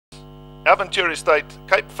Aventura Estate,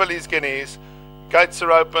 Cape Fillies Guineas. Gates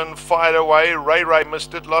are open, fired away. Ray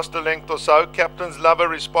missed it, lost a length or so. Captain's Lover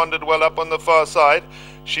responded well up on the far side.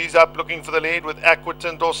 She's up looking for the lead, with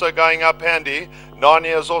Aquatant also going up handy.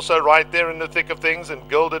 Narnia is also right there in the thick of things, and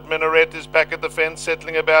Gilded Minaret is back at the fence,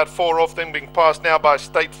 settling about 4 off them, being passed now by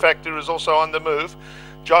State Factor, who's also on the move.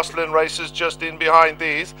 Jocelyn races just in behind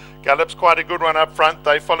these. Gallop's quite a good one up front.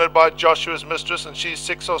 They followed by Joshua's Mistress, and she's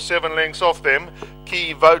 6 or 7 lengths off them.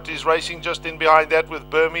 Key Vote is racing just in behind that,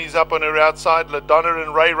 with Burmese up on her outside. LaDonna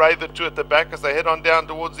and Ray, the two at the back, as they head on down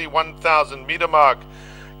towards the 1,000 metre mark.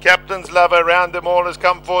 Captain's Lover around them all has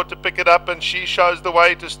come forward to pick it up, and she shows the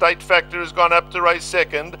way to State Factor, who's gone up to race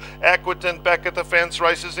second. Aquatant back at the fence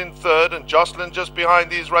races in third, and Jocelyn just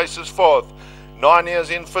behind these races fourth. Narnia's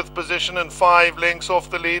in 5th position and 5 lengths off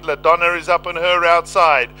the lead. LaDonna is up on her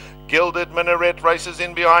outside. Gilded Minaret races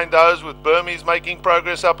in behind those, with Burmese making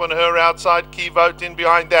progress up on her outside. Key Vote in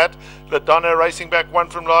behind that. LaDonna racing back 1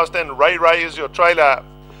 from last, and Ray is your trailer.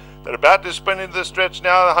 They're about to spin into the stretch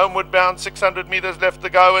now, homeward bound, 600 metres left to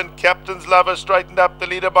go, and Captain's Lover straightened up the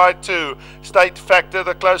leader by 2. State Factor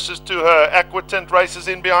the closest to her. Aquatant races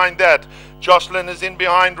in behind that. Jocelyn is in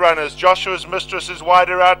behind runners. Joshua's Mistress is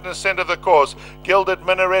wider out in the centre of the course. Gilded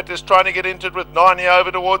Minaret is trying to get into it, with Narnia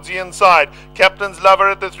over towards the inside. Captain's Lover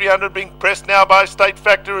at the 300 being pressed now by State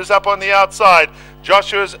Factor, who's up on the outside.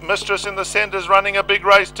 Joshua's Mistress in the centre is running a big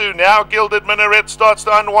race too. Now Gilded Minaret starts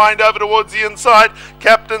to unwind over towards the inside.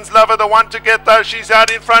 Captain's Lover the one to get though. She's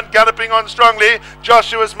out in front, galloping on strongly.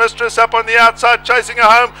 Joshua's Mistress up on the outside, chasing her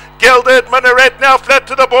home. Gilded Minaret now flat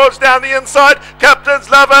to the boards down the inside.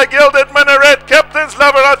 Captain's Lover, Gilded Minaret. Captain's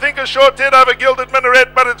Lover, I think, a short head over Gilded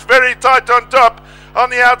Minaret, but it's very tight on top.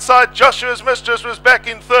 On the outside, Joshua's Mistress was back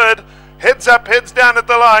in third. Heads up, heads down at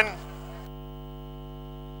the line.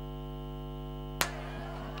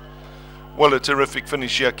 Well, a terrific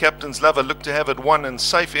finish here. Captain's Lover looked to have it won and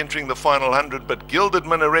safe entering the final 100, but Gilded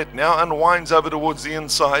Minaret now unwinds over towards the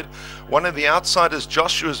inside. One of the outsiders,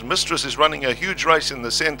 Joshua's Mistress, is running a huge race in the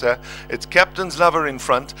centre. It's Captain's Lover in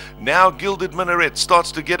front. Now Gilded Minaret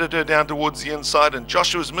starts to get at her down towards the inside, and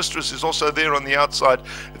Joshua's Mistress is also there on the outside.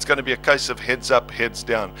 It's going to be a case of heads up, heads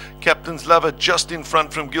down. Captain's Lover just in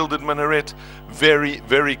front from Gilded Minaret. Very,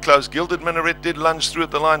 very close. Gilded Minaret did lunge through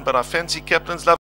at the line, but I fancy Captain's Lover.